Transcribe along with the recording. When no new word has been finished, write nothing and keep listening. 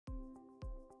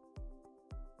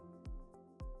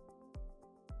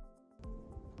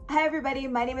Hi everybody,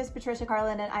 my name is Patricia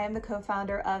Carlin and I am the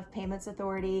co-founder of Payments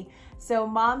Authority. So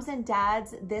moms and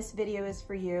dads, this video is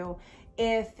for you.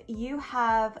 If you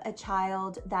have a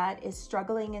child that is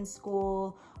struggling in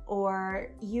school, or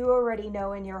you already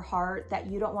know in your heart that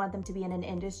you don't want them to be in an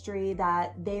industry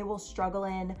that they will struggle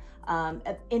in, an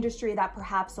industry that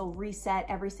perhaps will reset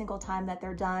every single time that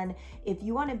they're done. If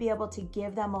you want to be able to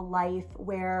give them a life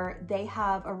where they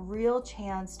have a real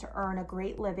chance to earn a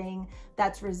great living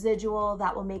that's residual,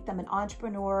 that will make them an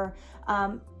entrepreneur,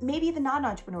 maybe even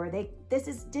non-entrepreneur. This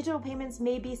is digital payments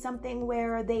may be something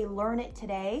where they learn it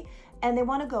today and they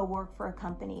want to go work for a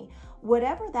company.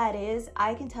 Whatever that is,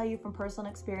 I can tell you from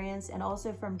personal experience and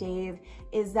also from Dave,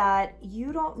 is that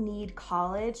you don't need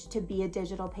college to be a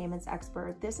digital payments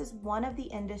expert. This is one of the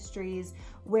industries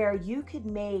where you could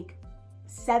make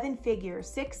 7 figures,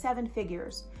 6, 7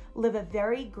 figures, live a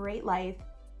very great life,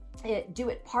 do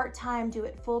it part-time, do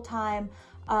it full-time.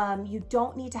 You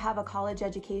don't need to have a college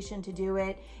education to do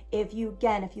it. If you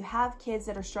have kids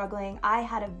that are struggling, I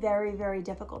had a very, very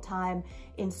difficult time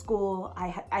in school.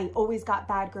 I always got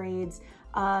bad grades.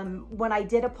 When I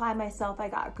did apply myself, I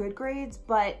got good grades,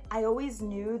 but I always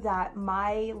knew that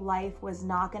my life was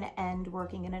not going to end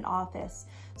working in an office.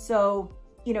 So,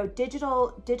 you know,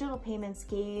 digital payments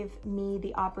gave me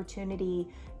the opportunity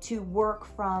to work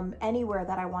from anywhere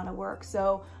that I want to work.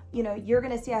 So, you know, you're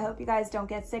going to see, I hope you guys don't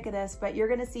get sick of this, but you're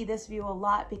going to see this view a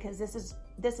lot because this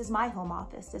is my home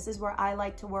office. This is where I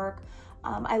like to work.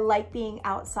 I like being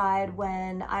outside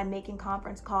when I'm making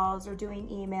conference calls or doing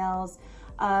emails.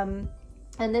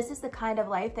 And this is the kind of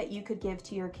life that you could give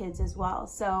to your kids as well.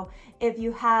 So if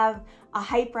you have a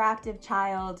hyperactive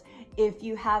child, if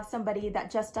you have somebody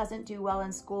that just doesn't do well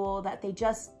in school, that they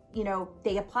just, you know,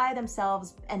 they apply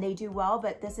themselves and they do well,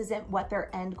 but this isn't what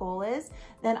their end goal is,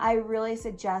 then I really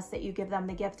suggest that you give them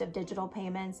the gift of digital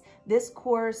payments. This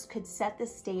course could set the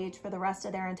stage for the rest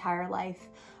of their entire life.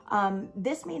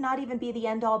 This may not even be the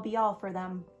end all be all for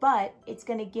them, but it's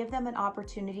going to give them an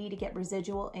opportunity to get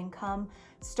residual income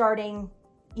starting,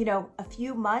 you know, a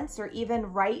few months or even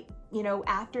right, you know,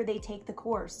 after they take the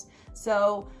course.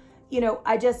 So, you know,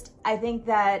 I think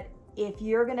that if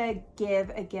you're gonna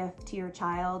give a gift to your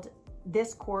child,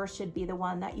 this course should be the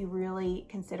one that you really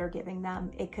consider giving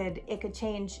them. It could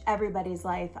change everybody's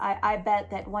life. I bet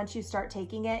that once you start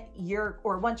taking it,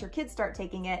 once your kids start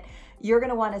taking it, you're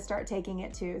gonna wanna start taking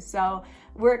it too. So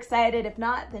we're excited. If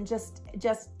not, then just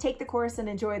take the course and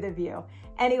enjoy the view.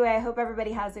 Anyway, I hope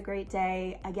everybody has a great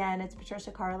day. Again, it's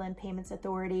Patricia Carlin, Payments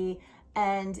Authority,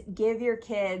 and give your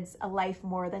kids a life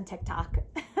more than TikTok.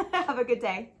 Have a good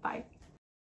day. Bye.